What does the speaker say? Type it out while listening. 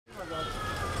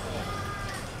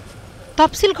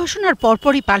তফসিল ঘোষণার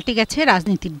পরপরই পাল্টে গেছে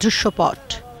রাজনীতির দৃশ্যপট।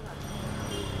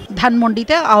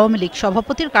 ধানমন্ডিতে আওয়ামী লীগ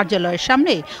সভাপতির কার্যালয়ের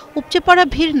সামনে উপচে পড়া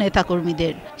ভিড়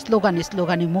নেতাকর্মীদের, স্লোগানে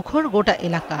স্লোগানে মুখর গোটা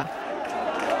এলাকা।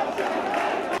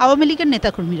 আওয়ামী লীগের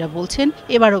নেতাকর্মীরা বলছেন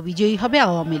এবারও বিজয়ী হবে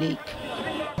আওয়ামী লীগ।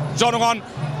 জনগণ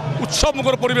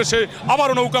উৎসবমুখর পরিবেশে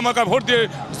আবারও নৌকামার্কা ভোট দিয়ে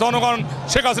জনগণ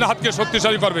শেখ হাসিনার হাতকে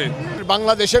শক্তিশালী করবে।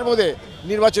 বাংলাদেশের মধ্যে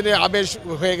নির্বাচনের আবেশ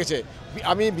হয়ে গেছে।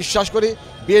 আমি বিশ্বাস করি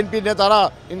বিএনপির নেতারা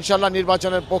ইনশাল্লাহ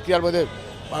নির্বাচনের প্রক্রিয়ার মধ্যে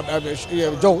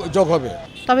যোগ হবে।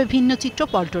 তবে ভিন্ন চিত্র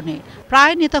পল্টনে,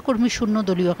 প্রায় নেতাকর্মী শূন্য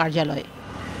দলীয় কার্যালয়ে।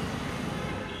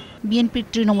 বিএনপির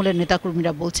তৃণমূলের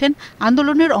নেতাকর্মীরা বলছেন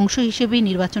আন্দোলনের অংশ হিসেবেই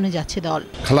নির্বাচনে যাচ্ছে দল।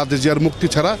 খালেদা জিয়ার মুক্তি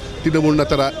ছাড়া তৃণমূল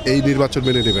নেতারা এই নির্বাচন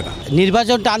মেনে নেবে না।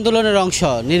 নির্বাচনটা আন্দোলনের অংশ,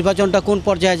 নির্বাচনটা কোন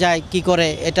পর্যায়ে যায় কি করে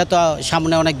এটা তো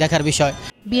সামনে অনেক দেখার বিষয়।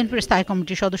 বিএনপির স্থায়ী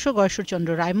কমিটির সদস্য গয়েশ্বরচন্দ্র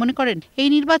রায় মনে করেন এই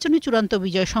নির্বাচনে চূড়ান্ত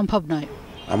বিজয় সম্ভব নয়।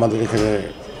 আমাদের এখানে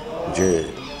যে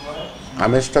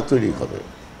আমেজটা তৈরি হবে,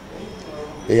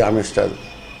 এই আমেজটা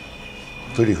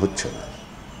তৈরি হচ্ছে না।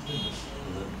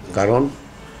 কারণ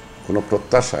কোনো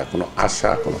প্রত্যাশা, কোনো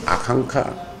আশা, কোনো আকাঙ্ক্ষা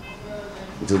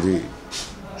যদি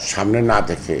সামনে না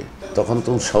দেখে তখন তো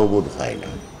উৎসাহবোধ হয় না।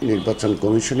 নির্বাচন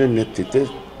কমিশনের নেতৃত্বে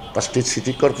 5টি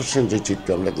সিটি কর্পোরেশন যে চিত্র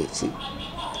আমরা দেখছি,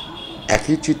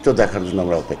 একই চিত্র দেখার জন্য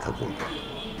আমরা অপেক্ষা করব।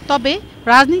 তবে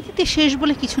রাজনীতিতে শেষ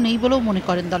বলে কিছু নেই বলেও মনে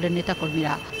করেন দলের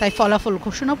নেতাকর্মীরা, তাই ফলাফল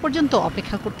ঘোষণা পর্যন্ত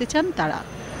অপেক্ষা করতে চান তারা।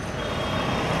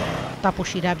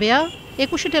 তাপসী রাবেয়া,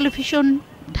 21 টেলিভিশন,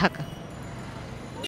 ঢাকা।